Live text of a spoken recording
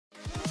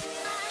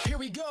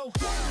go.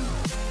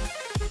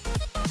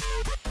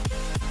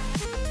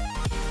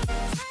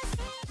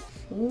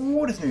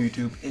 What is new,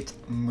 YouTube? It's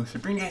Moosie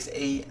bringing you guys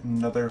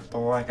another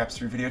Black Ops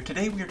 3 video.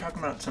 Today we are talking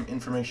about some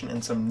information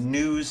and some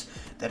news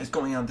that is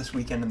going on this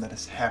weekend and that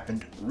has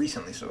happened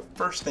recently. So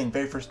the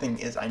very first thing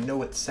is, I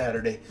know it's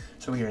Saturday,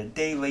 so we are a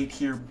day late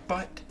here,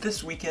 but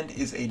this weekend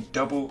is a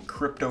double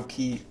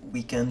Cryptokey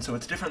weekend. So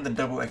it's different than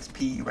double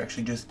XP. You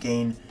actually just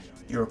gain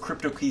your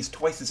Cryptokeys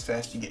twice as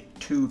fast. You get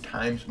 2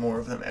 times more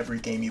of them every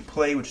game you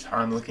play, which is how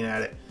I'm looking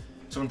at it.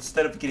 So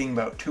instead of getting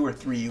about 2 or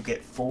 3, you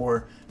get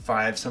 4,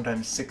 5,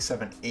 sometimes 6,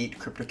 7, 8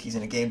 Cryptokeys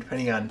in a game,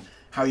 depending on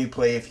how you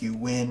play, if you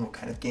win, what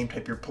kind of game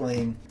type you're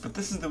playing. But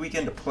this is the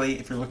weekend to play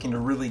if you're looking to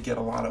really get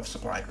a lot of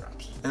supply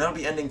drops. And that'll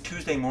be ending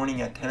Tuesday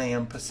morning at 10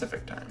 a.m.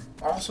 Pacific time.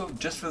 Also,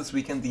 just for this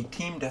weekend, the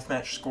team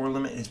deathmatch score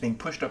limit is being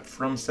pushed up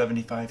from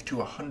 75 to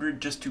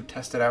 100 just to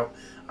test it out.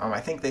 I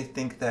think they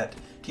think that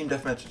team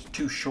deathmatch is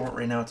too short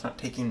right now. It's not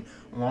taking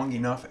long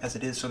enough as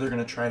it is, so they're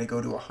going to try to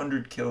go to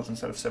 100 kills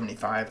instead of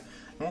 75.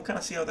 And we'll kind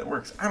of see how that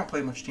works. I don't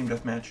play much team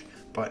deathmatch,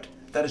 but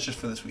that is just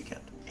for this weekend.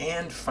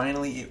 And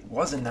finally, it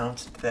was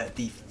announced that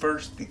the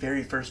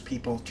very first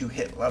people to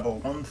hit level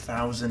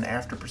 1000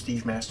 after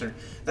Prestige Master,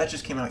 that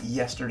just came out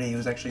yesterday. It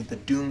was actually the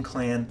Doom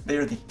clan. They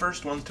are the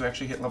first ones to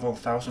actually hit level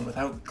 1000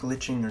 without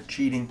glitching or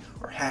cheating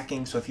or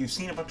hacking. So if you've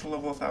seen a bunch of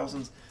level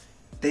 1000s,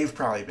 they've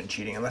probably been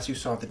cheating, unless you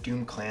saw the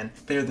Doom clan.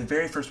 They are the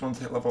very first ones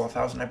to hit level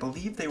 1000. I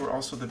believe they were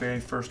also the very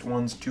first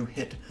ones to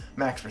hit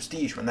max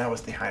prestige when that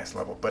was the highest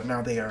level, but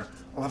now they are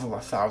level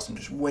 1000,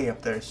 just way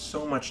up there.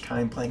 So much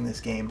time playing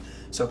this game,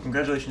 so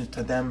congratulations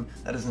to them.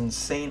 That is an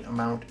insane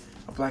amount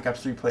of Black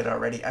Ops 3 played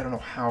already. I don't know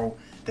how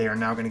they are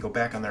now going to go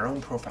back on their own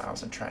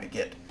profiles and try to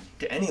get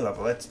to any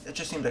level. It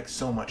just seems like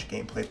so much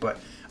gameplay, but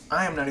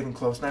I am not even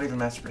close, not even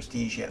master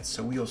prestige yet,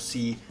 so we'll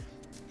see.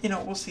 You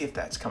know, we'll see if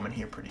that's coming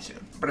here pretty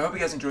soon. But I hope you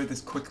guys enjoyed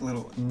this quick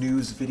little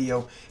news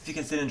video. If you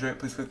guys did enjoy it,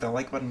 please click that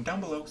like button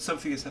down below. Sub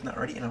if you guys have not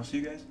already, and I'll see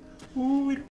you guys later.